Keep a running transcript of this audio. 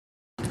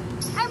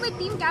I'm with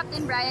Team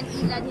Captain Brian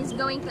Ilad. He's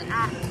going to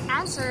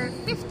answer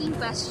 15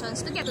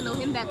 questions to get to know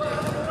him better.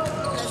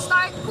 Let's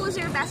start. Who's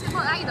your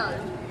basketball idol?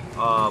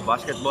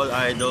 Basketball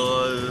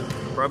idol,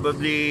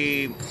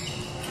 probably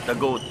the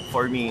GOAT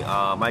for me,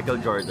 Michael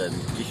Jordan.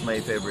 He's my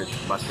favorite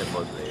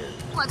basketball player.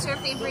 What's your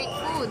favorite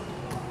food?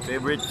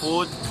 Favorite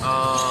food?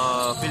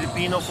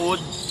 Filipino food?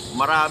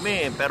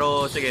 Marami,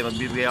 pero sige,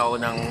 magbibigay ako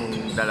ng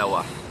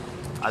dalawa.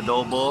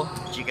 Adobo,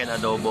 chicken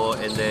adobo,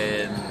 and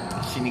then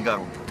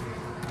sinigang.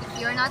 If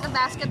you're not a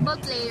basketball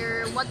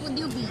player, what would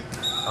you be?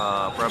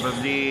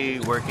 Probably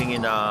working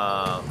in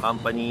a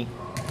company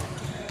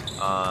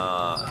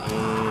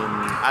in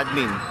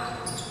admin.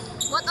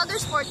 What other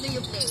sport do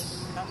you play?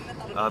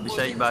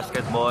 Besides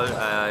basketball,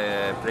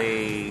 I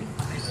play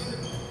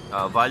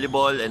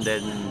volleyball and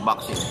then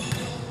boxing.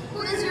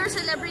 Who is your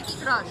celebrity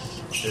crush?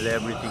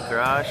 Celebrity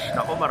crush?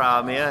 Naku,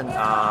 marami yan.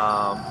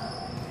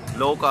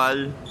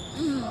 Local,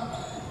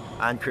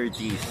 Ann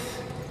Curtis.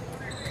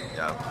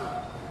 Yeah.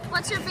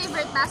 What's your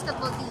favorite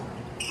basketball team?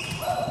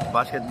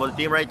 Basketball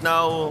team right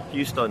now,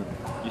 Houston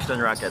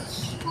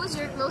Rockets. Who's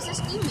your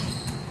closest teammate?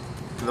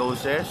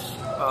 Closest?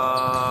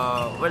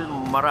 Well,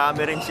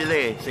 marami rin sila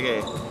eh.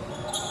 Sige,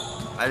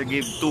 I'll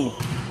give two.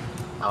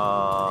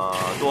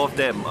 Two of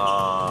them.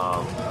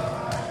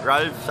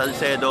 Ralph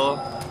Salcedo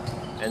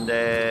and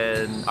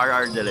then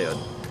R.R. De Leon.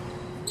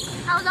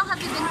 How long have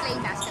you been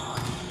playing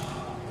basketball?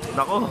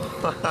 Nako.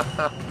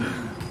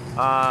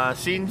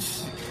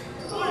 Since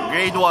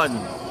grade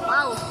 1.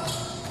 Wow.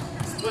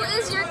 Who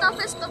is your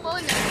toughest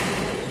opponent?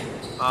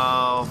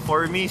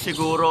 For me,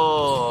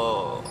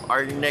 siguro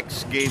our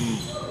next game,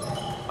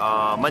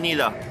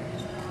 Manila.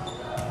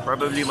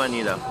 Probably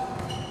Manila.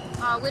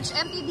 Which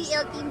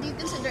MPBL team do you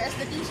consider as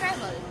the team's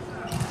rival?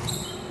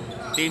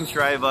 Team's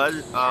rival?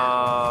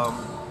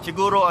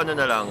 Siguro ano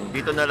na lang,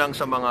 dito na lang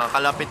sa mga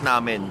kalapit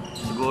namin.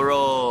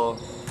 Siguro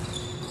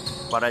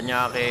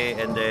Parañaque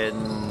and then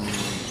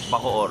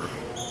Bacoor.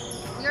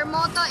 Your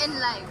motto in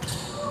life?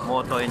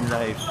 Motto in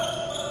life?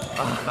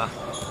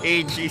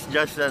 Age is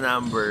just a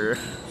number.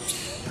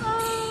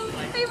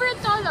 Favorite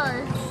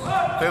color?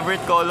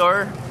 Favorite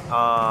color?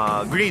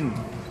 Green.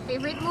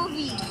 Favorite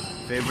movie?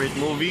 Favorite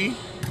movie?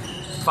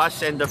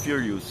 Fast and the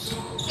Furious.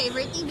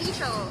 Favorite TV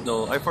show?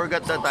 No, I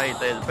forgot the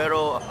title,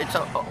 pero it's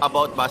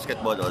about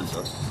basketball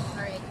also.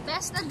 Alright.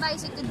 Best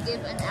advice you could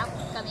give an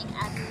upcoming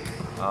athlete?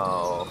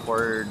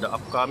 For the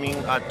upcoming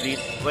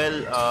athlete,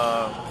 well,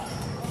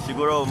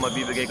 siguro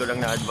mabibigay ko lang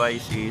na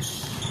advice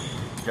is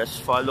just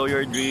follow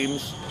your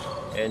dreams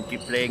and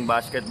keep playing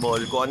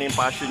basketball. Kung ano yung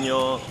passion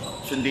nyo,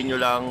 sundin nyo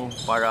lang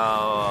para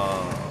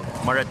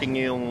marating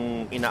nyo yung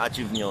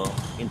ina-achieve nyo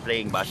in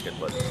playing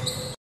basketball.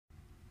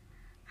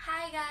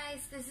 Hi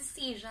guys, this is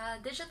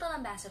Tija, Digital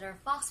Ambassador,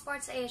 Fox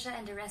Sports Asia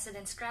and the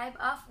resident scribe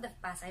of the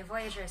Pasay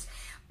Voyagers.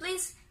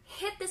 Please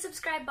hit the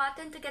subscribe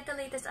button to get the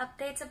latest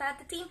updates about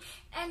the team,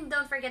 and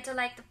don't forget to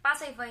like the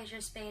Pasay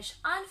Voyagers page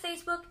on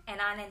Facebook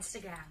and on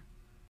Instagram.